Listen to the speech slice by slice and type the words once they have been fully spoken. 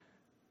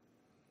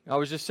I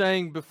was just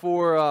saying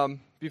before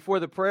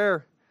the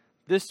prayer,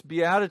 this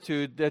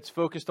beatitude that's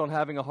focused on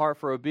having a heart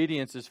for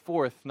obedience is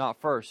fourth,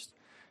 not first.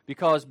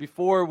 Because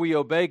before we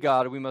obey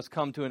God, we must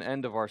come to an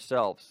end of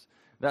ourselves.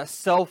 That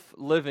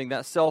self-living,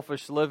 that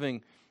selfish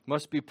living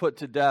must be put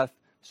to death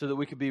so that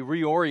we can be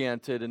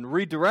reoriented and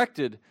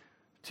redirected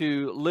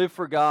to live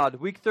for God.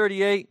 Week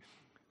 38,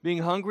 being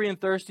hungry and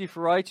thirsty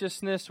for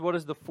righteousness. What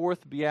is the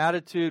fourth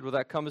beatitude? Well,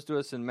 that comes to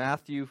us in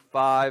Matthew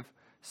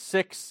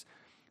 5:6.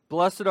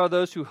 Blessed are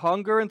those who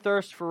hunger and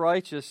thirst for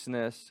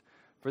righteousness,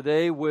 for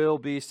they will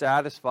be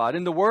satisfied.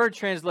 And the word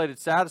translated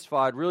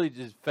satisfied really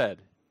just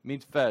fed,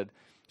 means fed.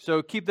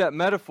 So keep that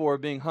metaphor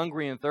of being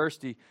hungry and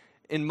thirsty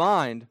in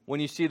mind when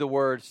you see the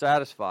word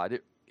satisfied.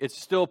 It's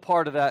still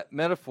part of that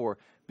metaphor,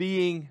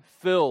 being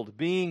filled,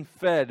 being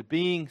fed,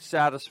 being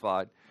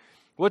satisfied.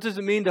 What does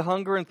it mean to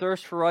hunger and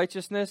thirst for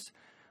righteousness?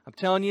 I'm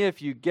telling you,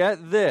 if you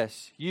get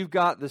this, you've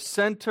got the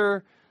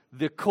center,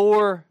 the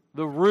core,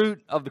 the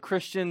root of the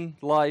Christian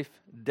life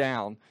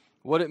down.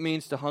 What it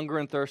means to hunger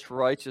and thirst for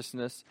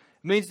righteousness.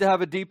 It means to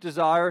have a deep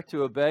desire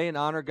to obey and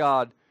honor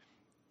God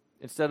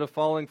instead of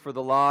falling for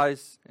the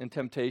lies and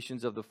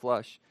temptations of the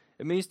flesh.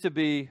 It means to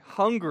be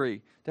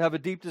hungry, to have a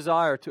deep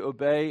desire to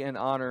obey and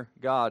honor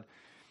God.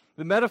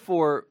 The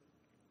metaphor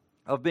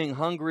of being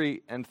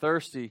hungry and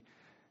thirsty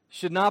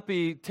should not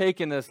be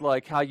taken as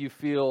like how you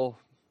feel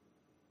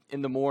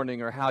in the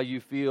morning or how you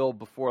feel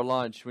before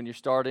lunch when you're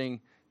starting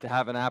to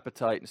have an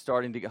appetite and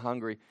starting to get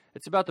hungry.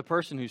 It's about the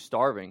person who's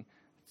starving.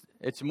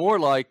 It's more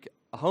like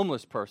a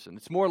homeless person.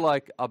 It's more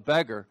like a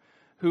beggar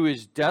who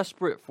is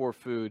desperate for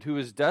food, who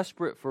is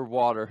desperate for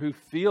water, who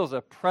feels a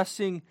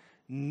pressing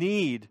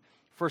need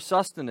for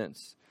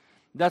sustenance.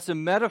 That's a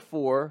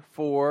metaphor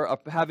for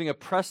having a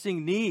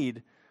pressing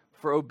need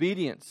for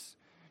obedience.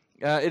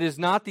 It is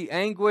not the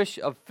anguish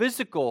of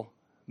physical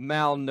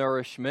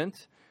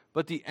malnourishment,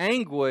 but the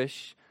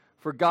anguish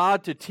for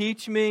God to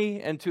teach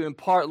me and to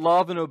impart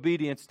love and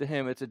obedience to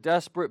Him. It's a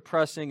desperate,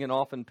 pressing, and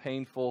often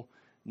painful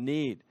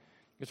need.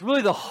 It's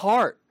really the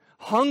heart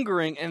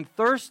hungering and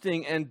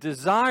thirsting and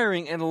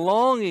desiring and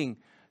longing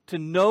to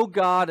know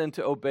God and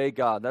to obey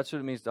God. That's what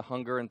it means to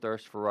hunger and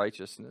thirst for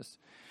righteousness.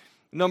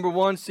 Number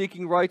one,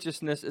 seeking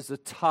righteousness is the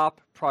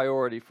top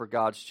priority for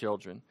God's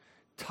children.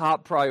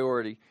 Top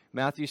priority.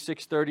 Matthew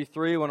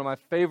 6:33, one of my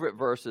favorite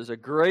verses, a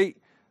great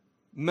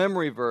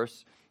memory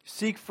verse.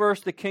 Seek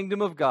first the kingdom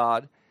of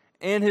God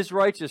and His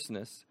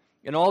righteousness,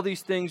 and all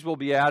these things will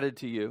be added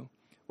to you.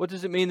 What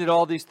does it mean that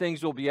all these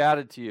things will be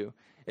added to you?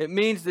 It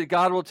means that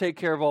God will take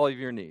care of all of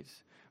your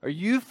needs. Or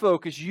you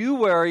focus, you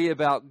worry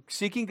about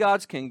seeking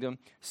God's kingdom,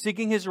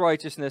 seeking His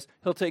righteousness,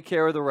 He'll take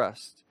care of the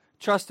rest.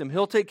 Trust Him,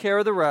 He'll take care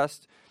of the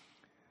rest.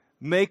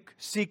 Make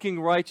seeking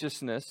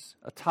righteousness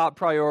a top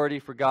priority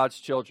for God's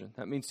children.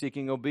 That means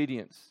seeking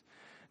obedience.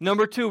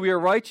 Number two, we are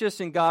righteous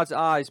in God's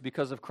eyes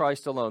because of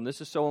Christ alone. This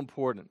is so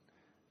important.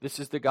 This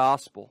is the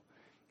gospel.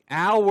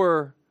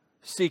 Our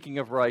seeking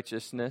of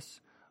righteousness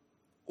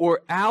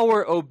or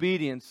our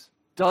obedience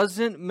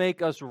doesn't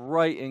make us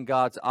right in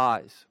God's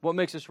eyes. What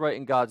makes us right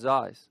in God's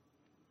eyes?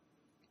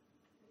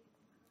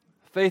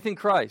 Faith in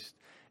Christ.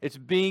 It's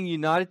being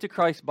united to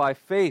Christ by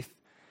faith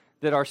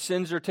that our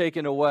sins are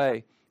taken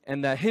away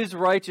and that His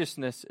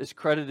righteousness is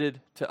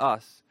credited to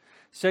us.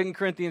 2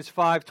 Corinthians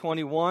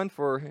 5:21,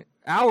 for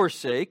our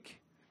sake,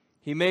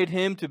 He made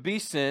Him to be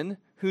sin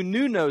who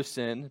knew no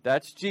sin.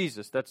 That's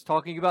Jesus. That's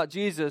talking about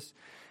Jesus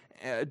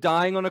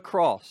dying on a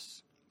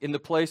cross in the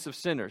place of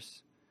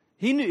sinners.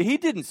 He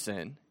didn't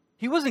sin.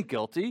 He wasn't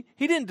guilty.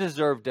 He didn't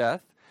deserve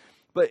death.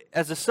 But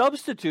as a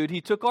substitute, He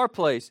took our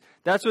place.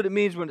 That's what it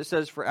means when it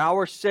says, for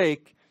our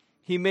sake,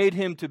 He made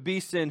Him to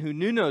be sin who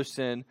knew no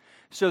sin,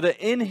 so that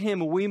in Him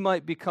we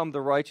might become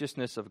the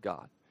righteousness of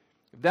God.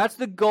 That's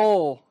the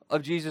goal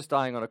of Jesus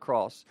dying on a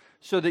cross,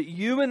 so that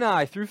you and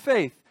I, through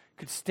faith,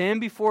 could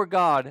stand before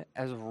God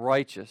as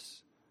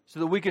righteous, so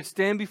that we could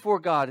stand before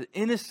God as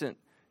innocent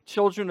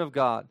children of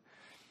God.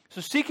 So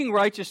seeking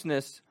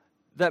righteousness,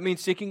 that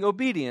means seeking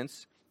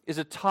obedience, is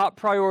a top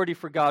priority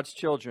for God's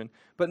children.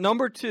 But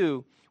number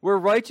two, we're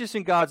righteous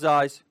in God's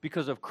eyes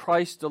because of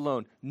Christ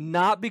alone,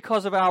 not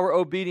because of our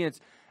obedience.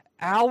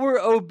 Our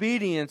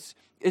obedience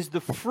is the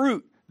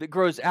fruit that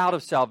grows out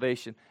of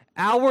salvation.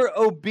 Our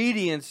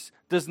obedience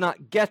does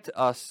not get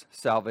us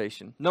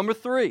salvation. Number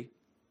three,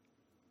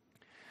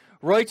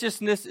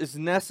 righteousness is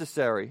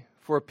necessary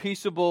for a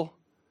peaceable,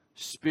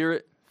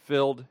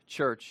 Spirit-filled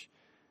church.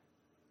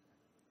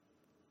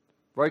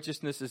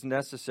 Righteousness is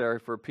necessary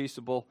for a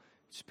peaceable,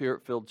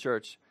 Spirit-filled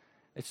church.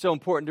 It's so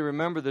important to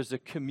remember there's a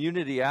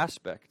community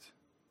aspect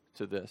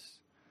to this.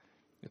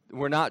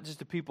 We're not just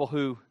the people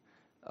who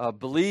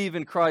believe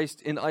in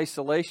Christ in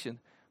isolation,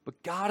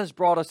 but God has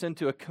brought us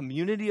into a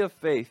community of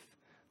faith,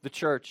 the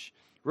church.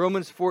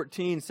 Romans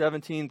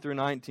 14:17 through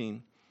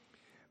 19.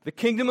 The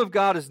kingdom of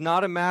God is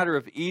not a matter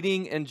of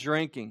eating and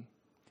drinking,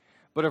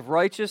 but of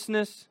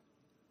righteousness,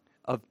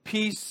 of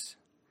peace,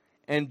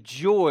 and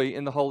joy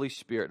in the Holy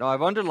Spirit. Now,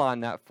 I've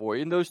underlined that for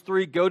you, and those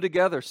three go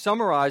together,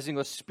 summarizing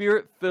a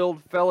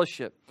Spirit-filled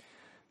fellowship.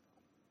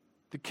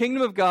 The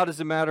kingdom of God is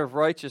a matter of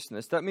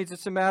righteousness. That means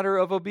it's a matter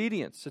of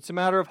obedience. It's a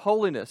matter of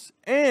holiness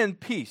and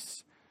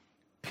peace.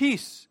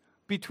 Peace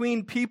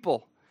between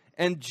people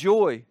and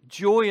joy.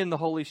 Joy in the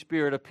Holy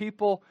Spirit. A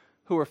people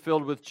who are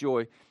filled with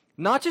joy.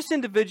 Not just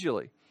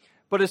individually,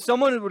 but as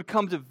someone who would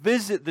come to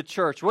visit the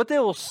church, what they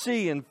will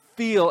see and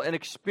feel and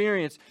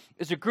experience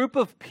is a group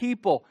of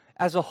people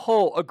as a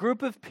whole. A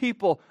group of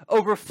people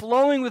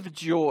overflowing with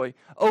joy.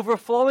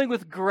 Overflowing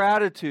with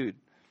gratitude.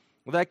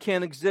 Well, that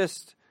can't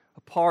exist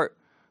apart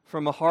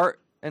from a heart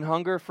and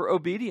hunger for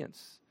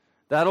obedience.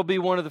 That'll be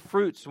one of the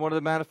fruits, one of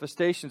the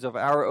manifestations of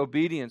our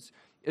obedience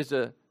is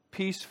a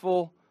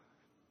peaceful,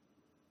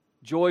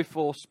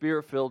 joyful,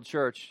 Spirit-filled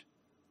church.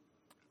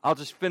 I'll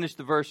just finish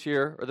the verse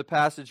here, or the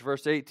passage,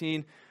 verse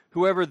 18.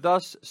 Whoever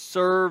thus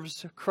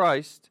serves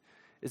Christ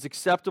is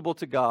acceptable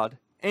to God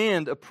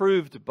and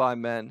approved by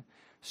men.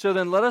 So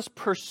then let us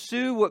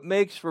pursue what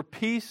makes for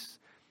peace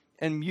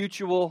and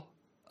mutual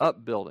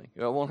upbuilding.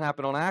 It won't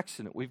happen on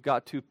accident. We've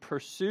got to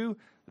pursue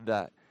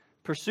that.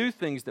 Pursue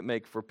things that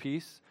make for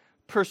peace.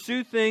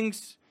 Pursue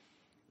things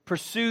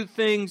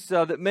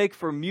that make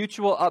for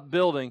mutual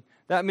upbuilding.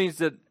 That means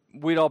that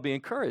we'd all be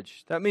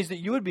encouraged. That means that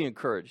you would be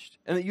encouraged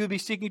and that you would be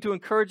seeking to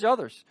encourage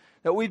others.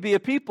 That we'd be a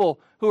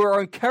people who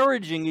are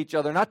encouraging each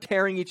other, not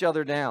tearing each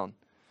other down,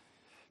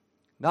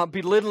 not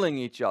belittling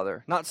each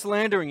other, not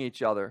slandering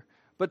each other,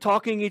 but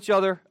talking each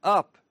other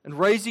up and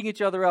raising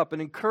each other up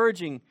and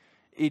encouraging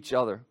each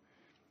other.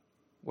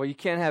 Well, you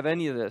can't have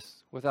any of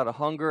this without a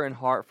hunger and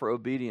heart for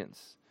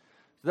obedience.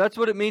 So that's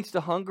what it means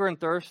to hunger and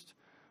thirst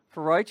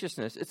for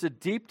righteousness. It's a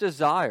deep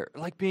desire,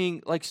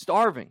 like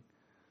starving.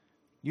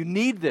 You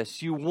need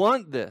this. You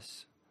want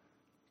this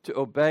to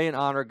obey and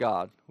honor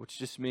God, which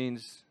just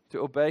means to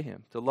obey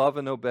Him, to love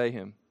and obey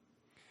Him.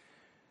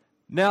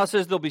 Now it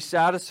says they'll be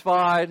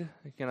satisfied.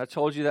 Again, I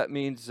told you that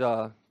means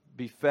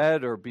be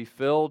fed or be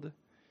filled.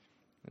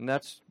 And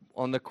that's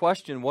on the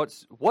question,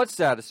 what's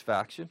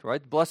satisfaction,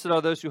 right? Blessed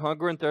are those who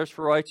hunger and thirst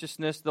for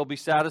righteousness. They'll be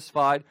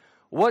satisfied.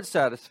 What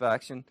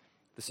satisfaction?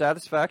 The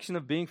satisfaction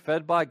of being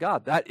fed by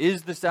God. That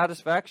is the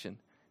satisfaction.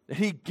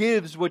 He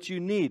gives what you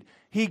need.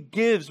 He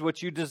gives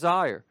what you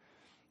desire.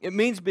 It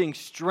means being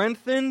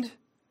strengthened.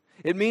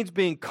 It means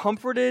being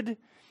comforted.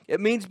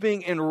 It means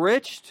being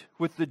enriched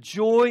with the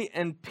joy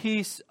and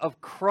peace of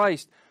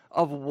Christ,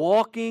 of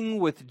walking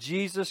with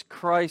Jesus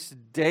Christ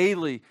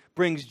daily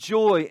brings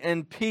joy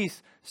and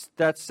peace.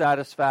 That's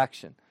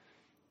satisfaction.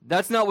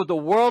 That's not what the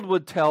world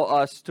would tell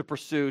us to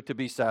pursue to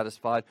be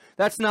satisfied.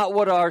 That's not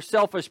what our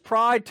selfish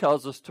pride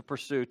tells us to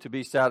pursue to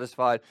be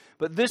satisfied.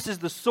 But this is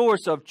the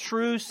source of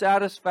true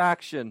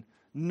satisfaction,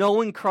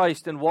 knowing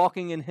Christ and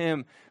walking in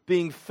Him,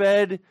 being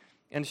fed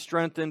and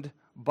strengthened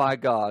by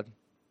God.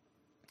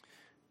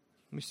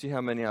 Let me see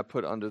how many I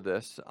put under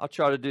this. I'll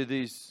try to do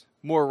these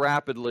more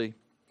rapidly.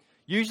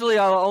 Usually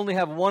I'll only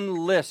have one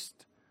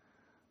list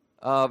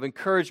of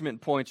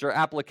encouragement points or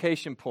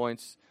application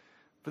points.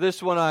 For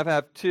this one I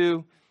have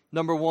two.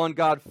 Number one,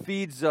 God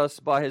feeds us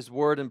by His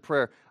word and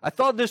prayer. I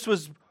thought this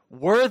was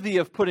worthy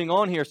of putting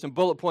on here some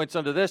bullet points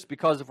under this,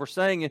 because if we're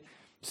saying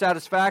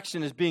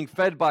satisfaction is being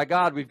fed by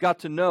God, we've got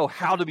to know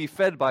how to be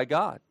fed by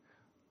God.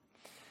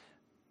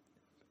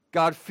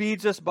 God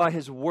feeds us by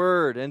His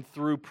word and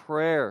through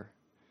prayer.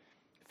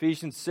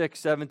 Ephesians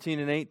 6:17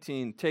 and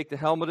 18. Take the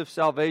helmet of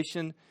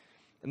salvation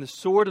and the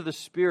sword of the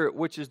Spirit,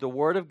 which is the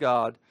word of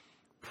God,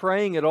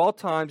 praying at all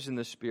times in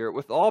the Spirit,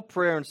 with all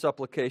prayer and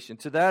supplication.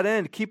 To that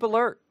end, keep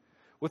alert,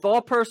 with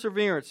all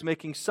perseverance,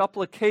 making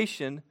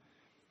supplication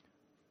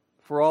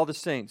for all the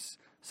saints.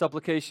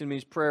 Supplication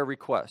means prayer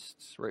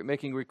requests, right?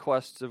 Making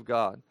requests of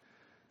God.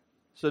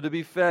 So to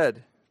be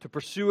fed, to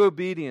pursue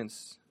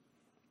obedience,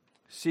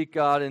 seek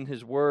God in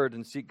His word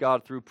and seek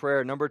God through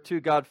prayer. Number two,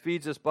 God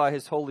feeds us by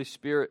His Holy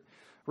Spirit.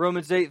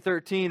 Romans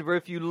 8:13, for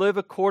if you live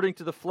according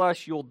to the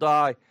flesh, you'll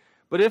die.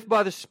 But if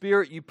by the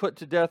Spirit you put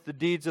to death the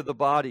deeds of the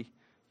body,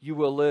 you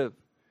will live.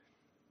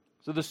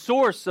 So the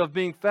source of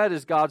being fed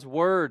is God's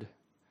word.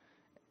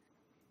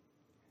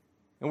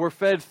 And we're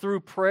fed through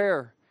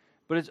prayer.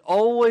 But it's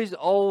always,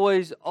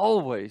 always,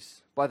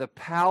 always by the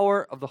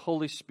power of the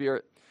Holy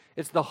Spirit.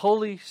 It's the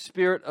Holy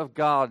Spirit of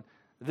God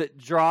that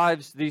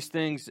drives these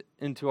things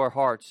into our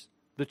hearts.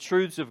 The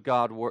truths of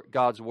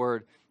God's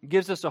word. It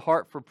gives us a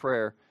heart for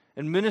prayer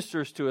and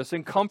ministers to us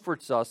and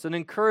comforts us and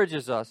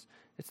encourages us.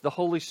 It's the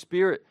Holy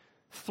Spirit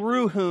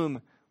through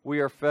whom we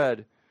are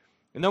fed.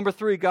 And number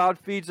three, God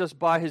feeds us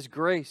by His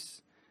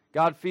grace.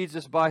 God feeds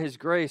us by His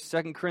grace.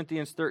 2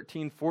 Corinthians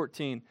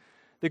 13:14.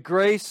 The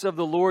grace of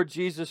the Lord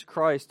Jesus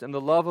Christ and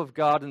the love of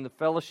God and the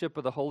fellowship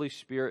of the Holy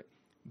Spirit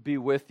be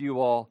with you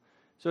all.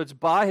 So it's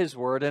by His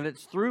word and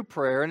it's through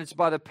prayer and it's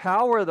by the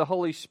power of the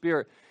Holy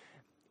Spirit.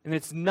 And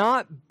it's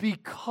not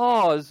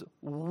because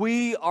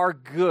we are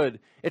good.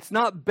 It's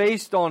not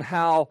based on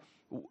how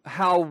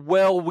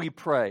well we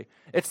pray.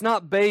 It's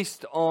not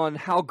based on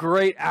how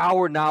great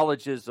our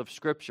knowledge is of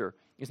Scripture.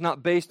 It's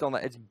not based on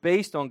that. It's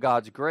based on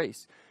God's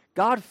grace.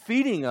 God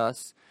feeding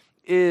us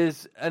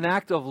is an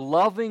act of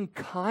loving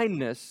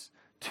kindness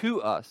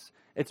to us.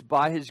 It's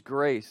by His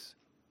grace.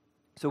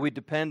 So we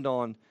depend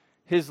on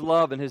His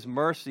love and His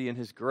mercy and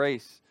His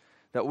grace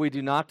that we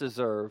do not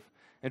deserve.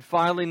 And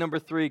finally, number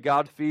 3,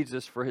 God feeds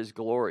us for His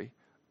glory.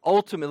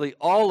 Ultimately,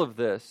 all of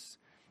this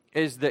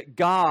is that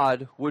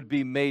God would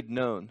be made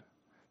known,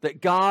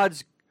 that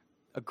God's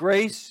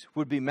grace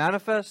would be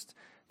manifest,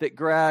 that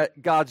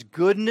God's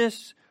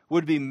goodness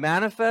would be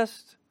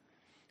manifest.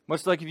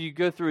 Much like if you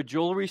go through a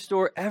jewelry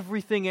store,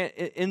 everything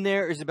in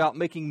there is about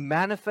making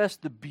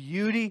manifest the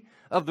beauty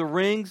of the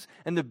rings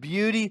and the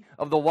beauty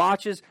of the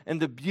watches and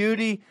the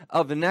beauty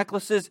of the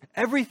necklaces.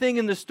 Everything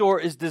in the store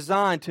is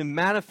designed to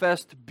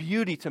manifest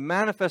beauty, to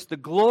manifest the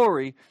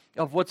glory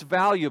of what's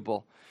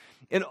valuable.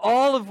 And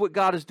all of what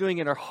God is doing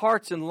in our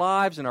hearts and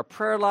lives and our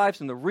prayer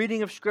lives and the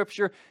reading of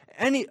Scripture,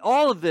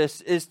 all of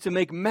this is to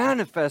make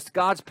manifest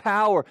God's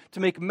power, to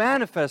make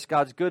manifest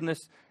God's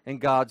goodness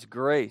and God's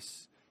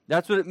grace.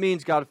 That's what it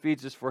means God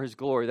feeds us for His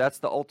glory. That's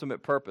the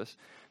ultimate purpose.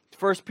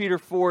 1 Peter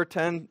 4,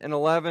 10 and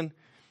 11,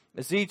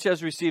 as each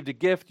has received a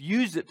gift,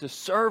 use it to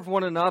serve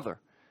one another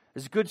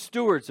as good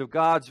stewards of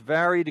God's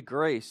varied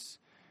grace.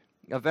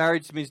 Now,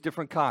 varied means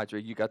different kinds,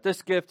 right? You got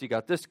this gift,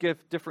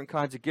 different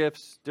kinds of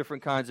gifts,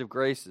 different kinds of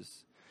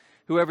graces.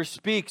 Whoever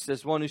speaks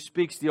as one who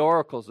speaks the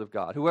oracles of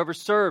God. Whoever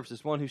serves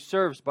as one who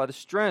serves by the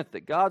strength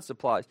that God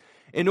supplies,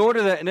 in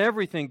order that in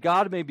everything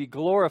God may be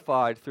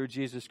glorified through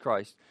Jesus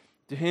Christ.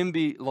 To Him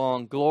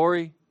belong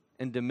glory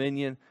and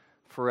dominion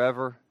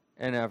forever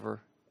and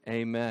ever.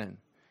 Amen.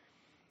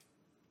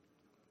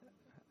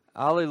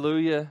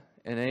 Alleluia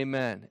and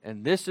amen.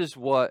 And this is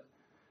what,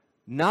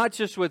 not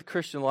just what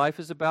Christian life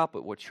is about,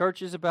 but what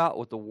church is about,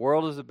 what the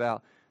world is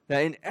about.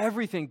 That in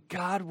everything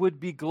God would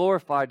be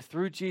glorified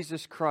through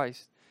Jesus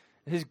Christ.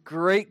 His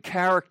great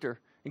character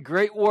and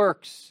great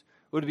works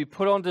would be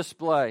put on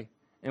display,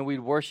 and we'd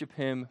worship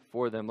Him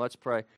for them. Let's pray.